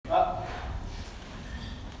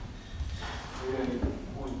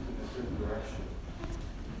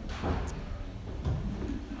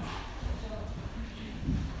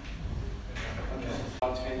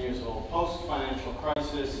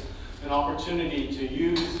this an opportunity to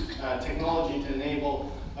use technology to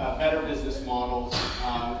enable better business models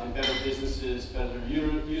and better businesses, better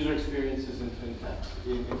user experiences in fintech,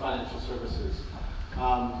 in financial services.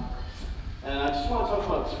 And I just want to talk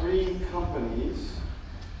about three companies,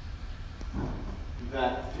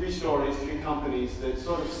 three stories, three companies that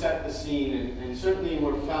sort of set the scene and certainly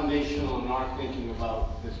were foundational in our thinking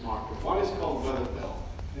about this market. One is called Weatherbill.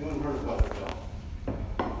 Anyone heard of Weatherbill?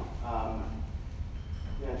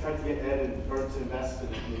 Yeah, I tried to get Ed and Bert to invest in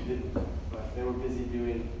it and they didn't, but they were busy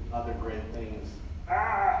doing other great things.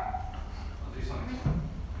 I'll do something.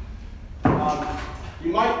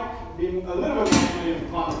 You might be a little bit familiar with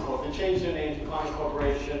Climate Corp. They changed their name to Climate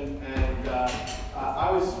Corporation, and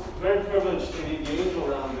I was very privileged to lead the angel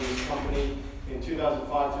round in this company in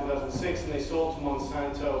 2005, 2006, and they sold to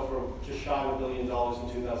Monsanto for just shy of $1 billion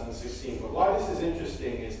in 2016. But why this is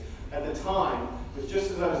interesting is, at the time, it was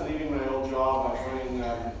just as I was leaving my old job, I was running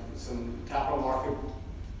some capital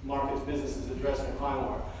markets businesses addressing climate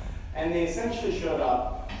war. And they essentially showed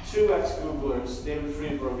up, two ex-Googlers, David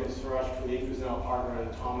Friedberg and Suraj Khalif, who's now a partner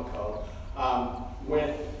at Atomico,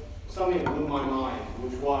 with something that blew my mind,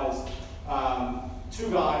 which was two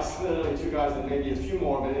guys, literally two guys and maybe a few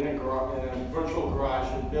more, but in a virtual garage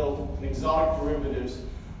had built an exotic derivatives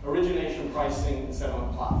origination, pricing, and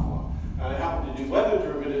settlement platform. They happened to do weather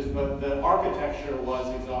derivatives, but the architecture was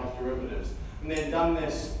exotic derivatives. And they had done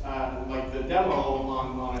this, like the demo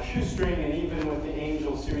on a shoestring, and even with the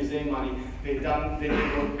Angel Series A money, they did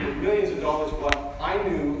millions of dollars. What I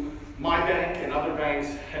knew my bank and other banks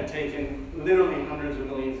had taken literally hundreds of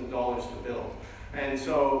millions of dollars to build. And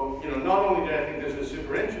so, not only did I think this was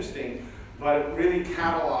super interesting, but it really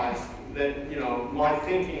catalyzed that, my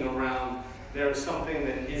thinking around there's something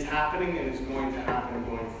that is happening and is going to happen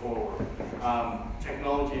going forward.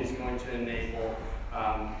 Technology is going to enable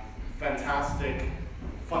fantastic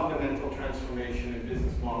fundamental transformation in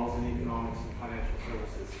business models and economics and financial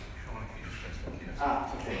services.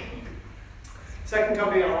 Okay. Second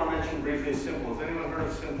company I want to mention briefly is Simple. Has anyone heard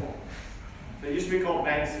of Simple? So it used to be called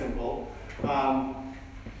Bank Simple.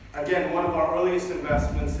 Again, one of our earliest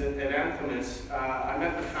investments at Anthemis, I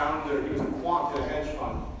met the founder. He was a quant at a hedge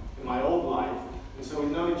fund in my old life. And so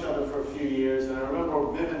we've known each other for a few years. And I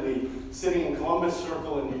remember vividly sitting in Columbus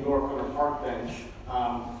Circle in New York on a park bench,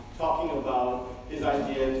 talking about his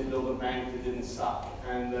idea to build a bank that didn't suck.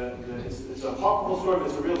 And it's a apocryphal story, but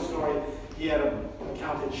it's a real story. He had an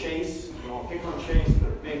account at Chase, pick on Chase, they're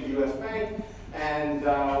a big US bank, and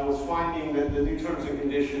was finding that the new terms and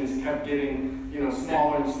conditions kept getting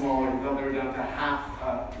smaller and smaller until they were down to half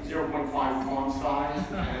 0.5 font size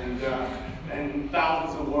and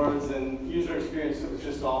thousands of words and user experience that was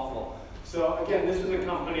just awful. So again, this was a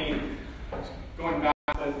company going back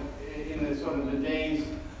in the sort of the days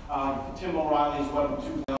of Tim O'Reilly's Web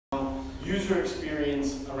 2.0 user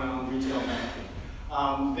experience around retail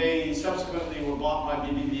banking. They subsequently were bought by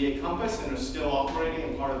BBVA Compass and are still operating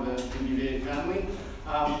and part of the BBVA family.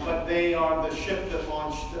 But they are the ship that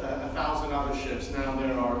launched 1,000 other ships. Now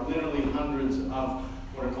there are literally hundreds of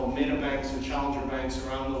what are called meta banks or challenger banks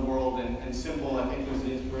around the world, and Simple, I think, was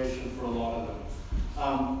the inspiration for a lot of them.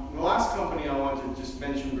 The last company I want to just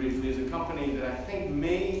mention briefly is a company that I think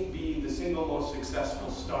may be the single most successful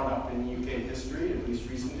startup in UK history, at least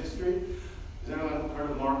recent history. Has anyone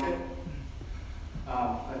heard of Market?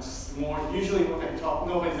 That's more, usually when I talk,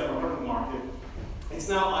 nobody's ever heard of Market. It's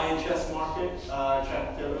now IHS Market. I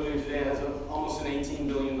checked earlier today, it has almost an $18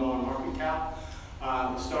 billion market cap.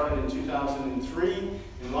 It started in 2003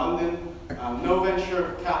 in London. No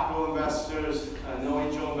venture capital investors, no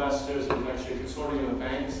angel investors. It was actually a consortium of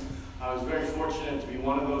banks. I was very fortunate to be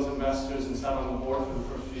one of those investors and sat on the board for the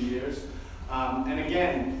first few years. And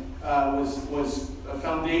again, was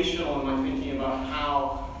foundational in my thinking about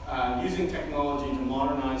how using technology to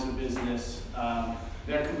modernize a business.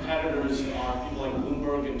 Their competitors are people like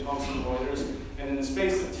Bloomberg and Thomson Reuters, and in the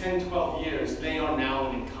space of 10, 12 years, they are now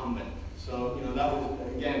an incumbent. So, that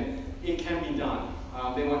was, again, it can be done.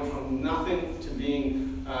 They went from nothing to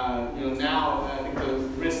being, now I think the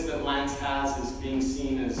risk that Lance has is being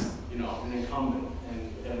seen as, an incumbent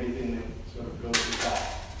and everything that sort of goes with that.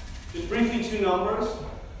 Just briefly, two numbers.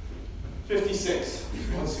 56.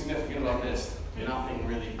 What's significant about this? Nothing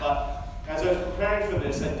really. But as I was preparing for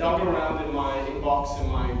this, I dug around in my inbox in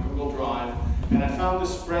my Google Drive, and I found a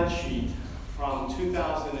spreadsheet from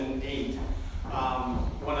 2008.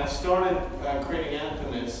 When I started creating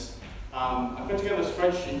Anthemis, I put together a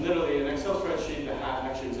spreadsheet, literally an Excel spreadsheet that had,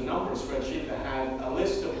 actually it was a number spreadsheet that had a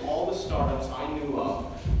list of all the startups I knew of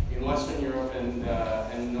in Western Europe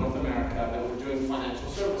and North America that were doing financial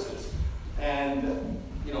services. And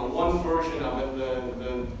one version of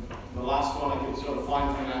it, the last one I could sort of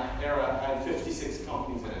find from that era, had 56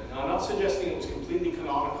 companies in it. Now, I'm not suggesting it was completely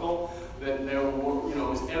canonical, that there were, it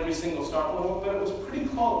was every single startup in the world, but it was pretty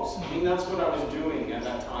close. I mean, that's what I was doing at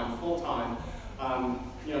that time, full time,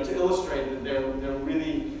 to illustrate that there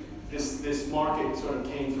really, this market sort of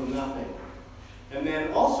came from nothing. And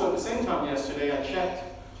then also at the same time yesterday, I checked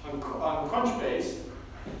on Crunchbase,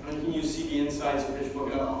 and you can use CD Insights or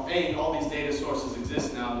PitchBook. All these data sources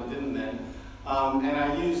exist now that didn't then. And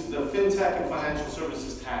I used the FinTech and financial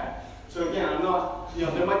services tag. So again, I'm not,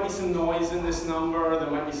 there might be some noise in this number,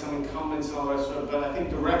 there might be some incumbents and all that sort of, but I think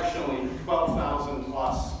directionally, 12,000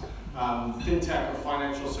 plus FinTech or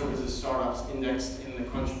financial services startups indexed in the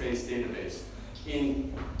Crunchbase database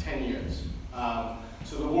in 10 years.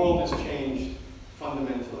 So the world has changed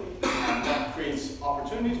fundamentally. That creates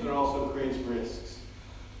opportunities, but it also creates risks.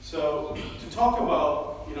 So to talk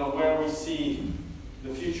about where we see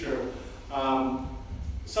the future,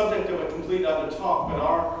 subject of a complete other talk, but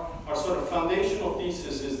our sort of foundational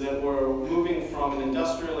thesis is that we're moving from an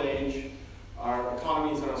industrial age, our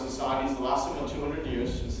economies and our societies, the last about 200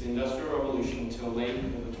 years, since the Industrial Revolution until late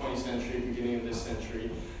in the 20th century, beginning of this century,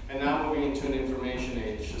 and now moving into an information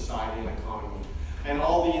age society and economy. And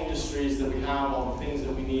all the industries that we have, all the things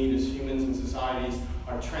that we need as humans and societies,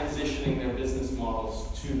 are transitioning their business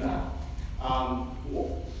models to that.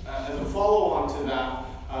 As a follow-on to that,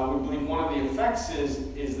 we believe one of the effects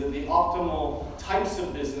is that the optimal types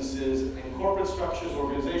of businesses and corporate structures,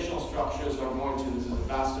 organizational structures are going to, this is a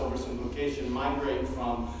vast oversimplification, migrate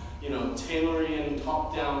from tailoring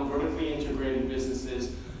top-down, vertically integrated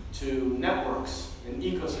businesses to networks and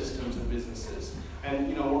ecosystems of businesses.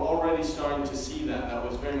 And we're already starting to see that. That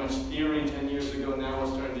was very much theory 10 years ago. Now we're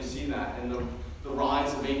starting to see that. And the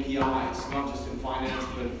rise of APIs, not just in finance,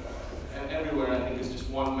 but everywhere, I think is just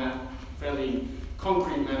one fairly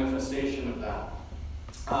concrete manifestation of that.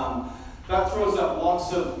 That throws up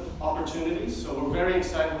lots of opportunities, so we're very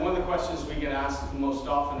excited. One of the questions we get asked most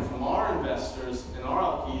often from our investors and our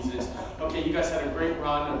LPs is, okay, you guys had a great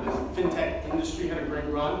run, or the fintech industry had a great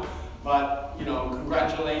run, but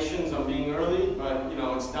congratulations on being early, but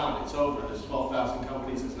it's done, it's over. There's 12,000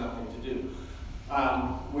 companies, there's nothing to do.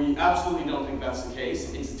 We absolutely don't think that's the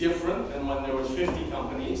case. It's different than when there was 50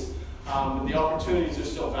 companies. But the opportunities are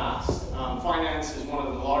still vast. Finance is one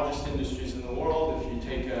of the largest industries in the world. If you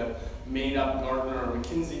take a made-up Gartner or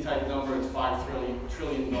McKinsey type number, it's $5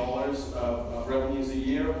 trillion of revenues a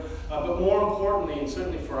year. But more importantly, and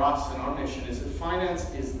certainly for us and our mission, is that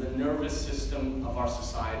finance is the nervous system of our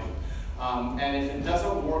society. And if it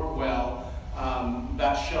doesn't work well,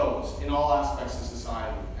 that shows in all aspects of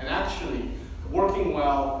society. And actually, working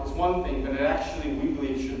well is one thing, but it actually, we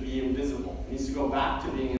believe, should be invisible. It needs to go back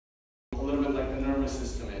to being a little bit like the nervous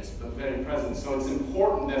system is, but very present. So it's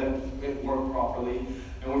important that it work properly.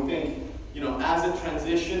 And we think, as it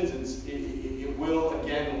transitions, it will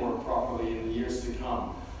again work properly in the years to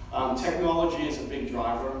come. Technology is a big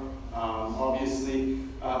driver, obviously,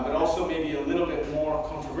 but also maybe a little bit more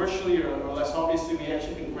controversially or less obviously, we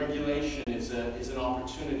actually think regulation is an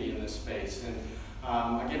opportunity in this space. And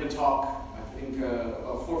I gave a talk, I think 4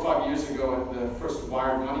 or 5 years ago at the first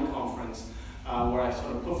Wired Money conference, where I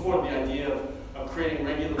sort of put forward the idea of creating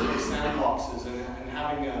regulatory sandboxes and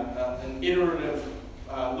having an iterative,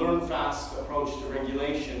 learn fast approach to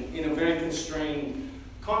regulation in a very constrained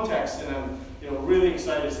context. And I'm really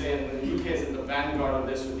excited to say that the UK is at the vanguard of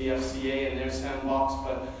this with the FCA and their sandbox,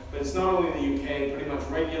 but it's not only the UK, pretty much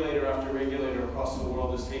regulator after regulator across the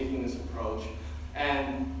world is taking this approach.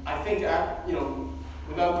 And I think,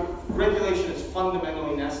 regulation is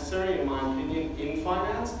fundamentally necessary, in my opinion, in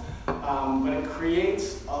finance. But it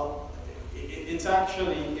creates, it's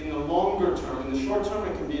actually, in the longer term, in the short term,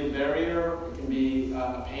 it can be a barrier, it can be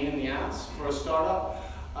a pain in the ass for a startup.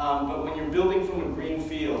 But when you're building from a green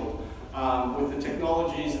field, with the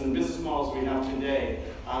technologies and the business models we have today,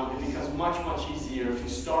 it becomes much, much easier if you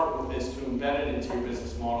start with this to embed it into your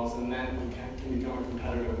business models, and then it can become a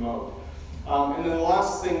competitive mode. And then the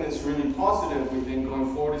last thing that's really positive, we think,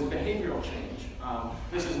 going forward is behavioral change.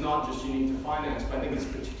 This is not just unique to finance, but I think it's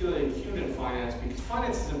particularly acute in finance because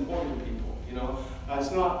finance is important to people.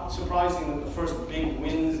 It's not surprising that the first big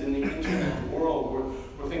wins in the internet world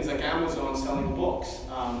were things like Amazon selling books.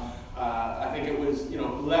 I think it was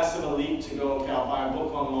less of a leap to go, okay, I'll buy a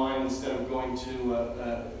book online instead of going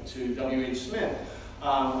to W.H. Smith.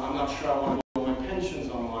 I'm not sure I want to do my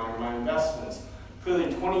pensions online or my investments.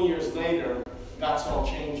 Clearly, 20 years later, that's all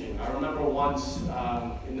changing. I remember once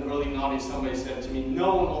in the early 90s, somebody said to me,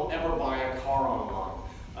 no one will ever buy a car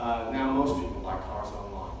online. Now most people buy cars online.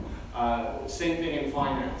 Same thing in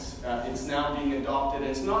finance. It's now being adopted.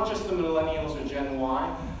 It's not just the millennials or Gen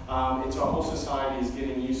Y. It's our whole society is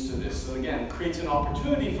getting used to this. So again, it creates an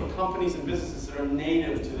opportunity for companies and businesses that are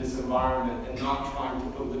native to this environment and not trying to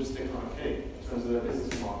put lipstick on a pig in terms of their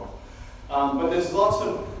business model. But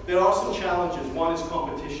there are some challenges. One is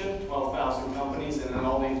competition, 12,000 companies, and then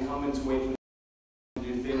all the incumbents waiting to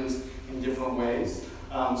do things in different ways.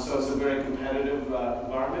 So it's a very competitive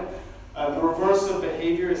environment. The reverse of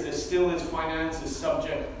behavior is there still is finance is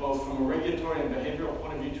subject both from a regulatory and behavioral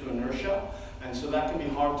point of view to inertia, and so that can be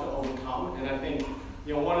hard to overcome. And I think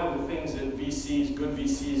one of the things that VCs, good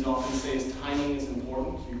VCs often say is timing is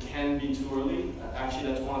important. You can be too early.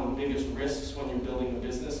 Actually, that's one of the biggest risks when you're building a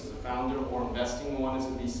business as a founder or investing in one as a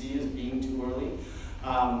VC is being too early.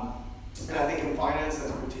 And I think in finance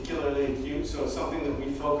that's particularly acute, so it's something that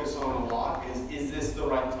we focus on a lot is this the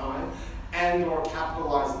right time? And or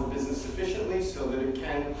capitalize the business efficiently so that it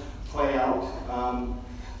can play out.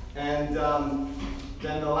 Then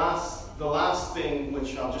the last thing,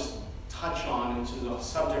 which I'll just touch on, which is a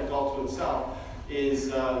subject all to itself,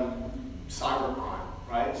 is cybercrime,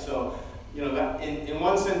 right? So, that in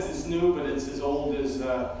one sense it's new, but it's as old as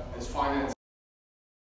finance.